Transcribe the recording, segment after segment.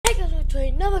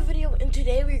another video, and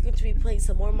today we're going to be playing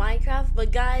some more Minecraft.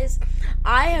 But guys,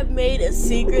 I have made a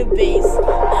secret base that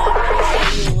I'm going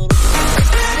to show you a little.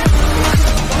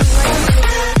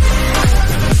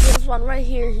 This one right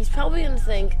here, he's probably going to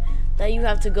think that you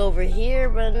have to go over here,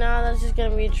 but no, that's just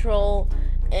going to be a troll,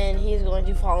 and he's going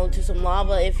to fall into some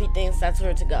lava if he thinks that's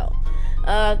where to go.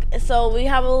 So we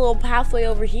have a little pathway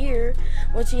over here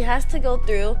which he has to go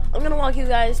through. I'm gonna walk you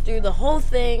guys through the whole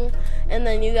thing, and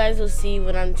then you guys will see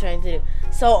what I'm trying to do.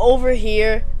 So over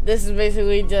here, this is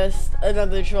basically just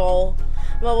another troll,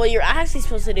 but what you're actually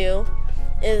supposed to do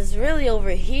is really over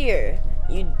here.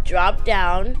 You drop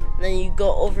down, then you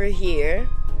go over here,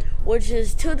 which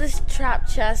is to this trap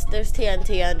chest. There's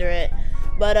TNT under it,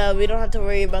 but we don't have to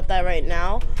worry about that right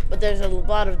now. But there's a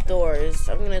lot of doors.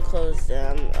 I'm gonna close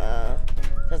them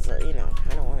because you know,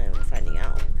 I don't want him finding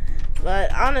out.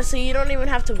 But honestly, you don't even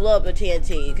have to blow up the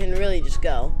TNT. You can really just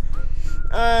go.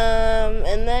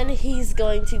 And then he's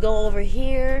going to go over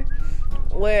here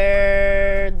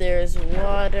where there's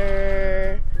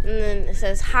water, and then it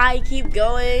says hi, keep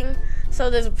going. So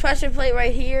there's a pressure plate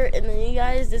right here, and then you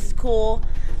guys, this is cool,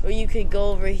 where you could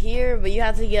go over here, but you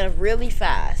have to get up really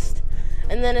fast.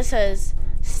 And then it says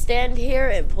stand here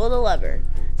and pull the lever.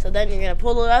 So then you're gonna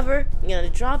pull the lever, you're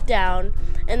gonna drop down,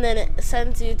 and then it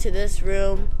sends you to this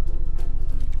room.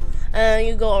 And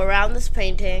you go around this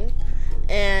painting,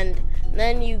 and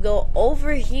then you go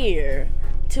over here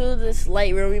to this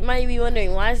light room. You might be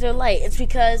wondering, why is there light? It's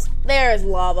because there's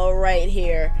lava right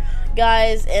here,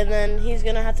 guys. And then he's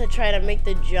gonna have to try to make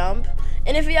the jump.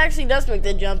 And if he actually does make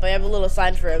the jump, I have a little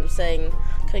sign for him saying,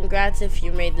 congrats if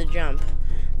you made the jump.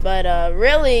 But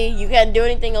really, you can't do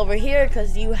anything over here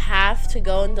because you have to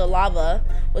go into lava,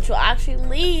 which will actually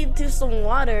lead to some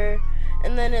water,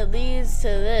 and then it leads to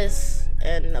this,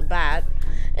 and a bat,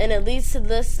 and it leads to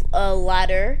this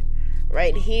ladder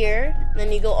right here.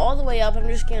 Then you go all the way up. I'm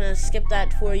just gonna skip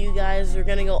that for you guys. We're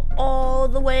gonna go all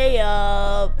the way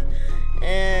up,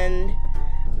 and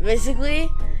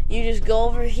basically you just go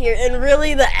over here, and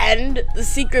really the end, the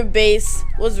secret base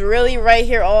was really right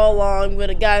here all along.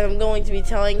 But guys, I'm going to be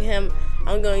telling him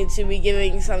I'm going to be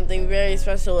giving something very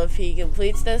special if he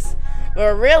completes this.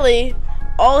 But really,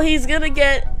 all he's gonna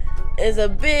get is a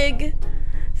big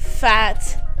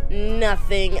fat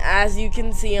nothing, as you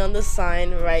can see on the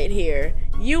sign right here.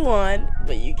 You won,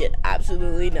 but you get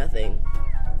absolutely nothing.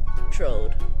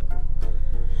 Trolled.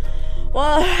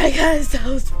 Well, alright guys, that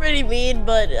was pretty mean,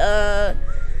 but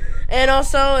and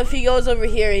also, if he goes over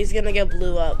here, he's gonna get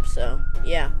blew up, so,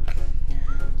 yeah.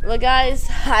 Well, guys,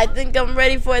 I think I'm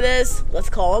ready for this. Let's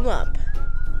call him up.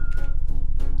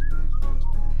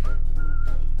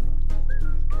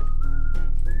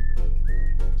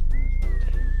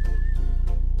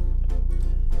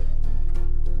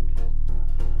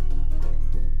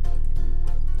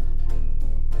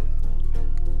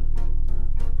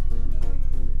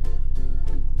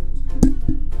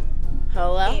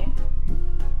 Hello?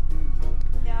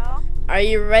 Are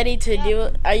you ready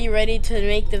to are you ready to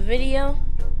make the video?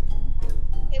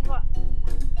 Okay, what?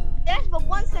 Yes, but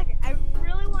 1 second. I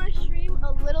really want to stream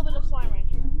a little bit of Slime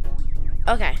Rancher.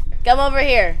 Okay, come over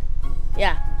here.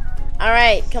 Yeah. All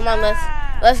right, come on,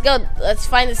 let's go. Let's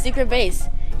find the secret base.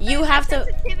 You have to.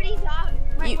 Sensitivity's off.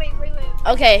 Wait.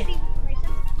 Okay. My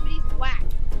sensitivity's whack.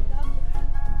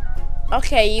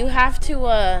 Okay, you have to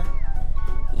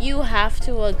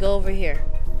go over here.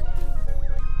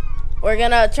 We're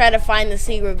gonna try to find the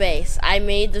secret base. I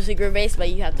made the secret base, but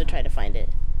you have to try to find it.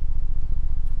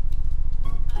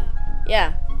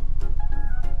 Yeah.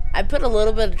 I put a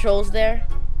little bit of trolls there.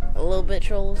 A little bit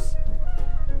trolls.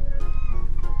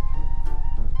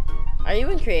 Are you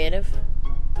in creative?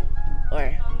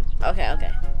 Or, okay.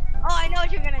 Oh, I know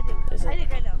what you're gonna do. I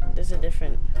think I know. There's a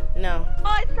different, no. Oh,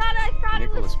 I thought it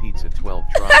Nicholas was Pizza 12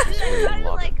 tries to swim in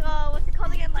lava. like, what's it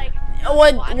called again? Like,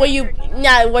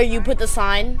 Where you put the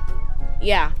sign?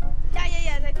 Yeah. Yeah,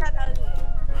 I thought that was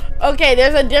it. Okay,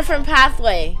 there's a different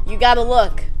pathway. You gotta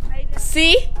look.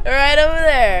 See? Right over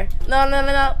there. No.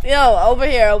 Yo, over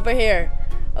here.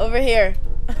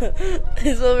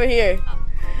 It's over here.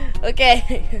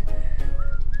 Okay.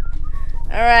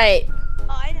 Alright.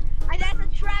 Oh, I know. That's a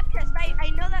trap chest.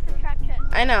 I know that's a trap chest.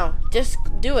 I know. Just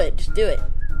do it.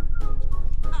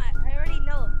 I already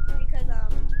know because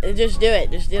Just do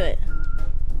it.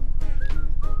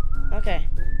 Okay.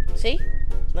 See?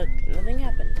 Look, nothing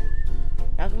happened.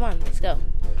 Now come on, let's go.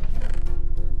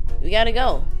 We gotta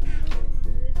go.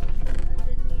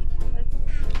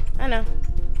 I know.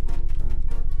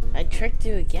 I tricked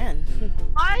you again.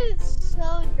 Why is it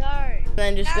so dark?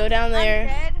 Then just go down there.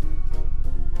 Dead.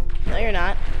 No, you're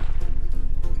not.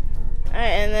 Alright,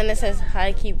 and then it says,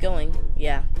 hi, keep going.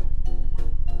 Yeah.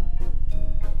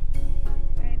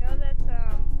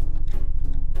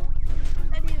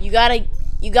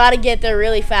 You gotta get there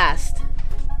really fast.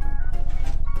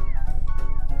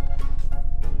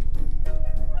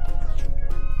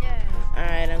 Yeah.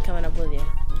 Alright, I'm coming up with you.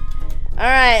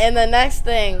 Alright, and the next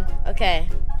thing. Okay.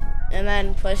 And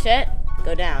then push it.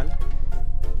 Go down.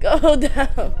 Go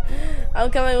down.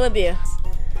 I'm coming with you.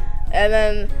 And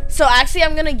then, so actually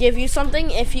I'm gonna give you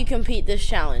something if you complete this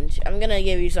challenge. I'm gonna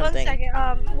give you something.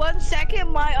 1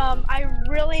 second, I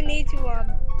really need to,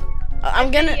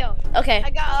 I'm gonna, video. okay. I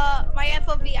got, my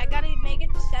FOV, I gotta make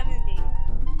it to 70.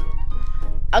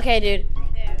 Okay, dude.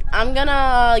 There. I'm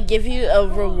gonna give you a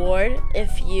reward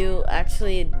if you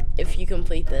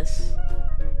complete this.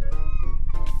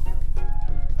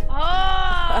 Oh!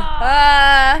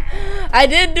 I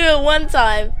did do it one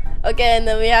time. Okay, and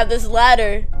then we have this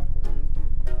ladder.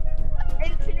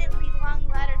 Infinitely long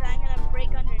ladder that I'm gonna break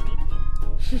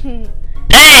underneath you.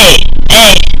 Hey!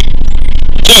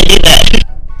 Can't do that.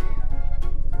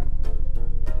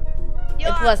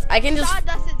 Yo, Plus, I can just,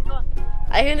 sawdust is going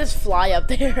I can just fly up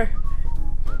there.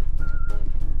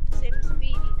 same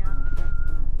speed, you know.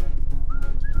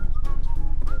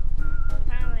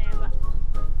 Apparently,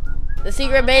 The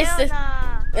secret base, hell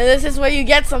nah. and this is where you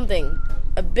get something.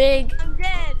 A big, I'm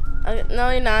dead. no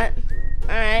you're not.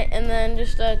 Alright, and then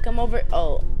just come over.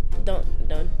 Oh, don't.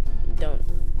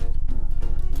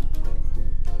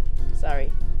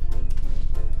 Sorry.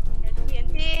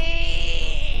 TNT.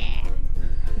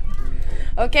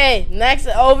 Okay, next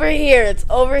over here. It's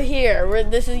over here.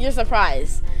 This is your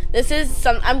surprise. This is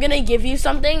I'm gonna give you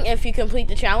something if you complete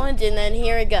the challenge, and then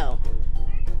here we go.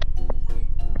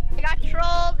 I got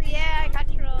trolled. Yeah, I got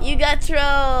trolled. You got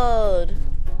trolled.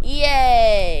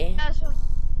 Yay! That's what-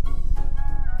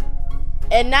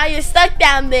 And now you're stuck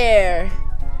down there.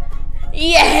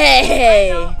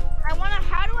 Yay! I wanna.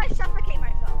 How do I suffocate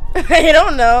myself? I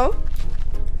don't know.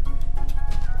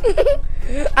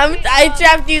 I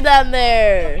trapped you down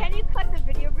there. Can you cut the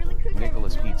video really quick?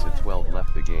 Nicholas Pizza 12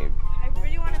 left the game. I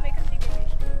really want to make a secret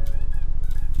mission.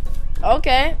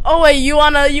 Okay. Oh wait, you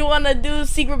wanna do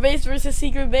secret base versus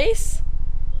secret base?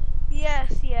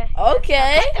 Yes, yes.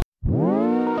 Okay.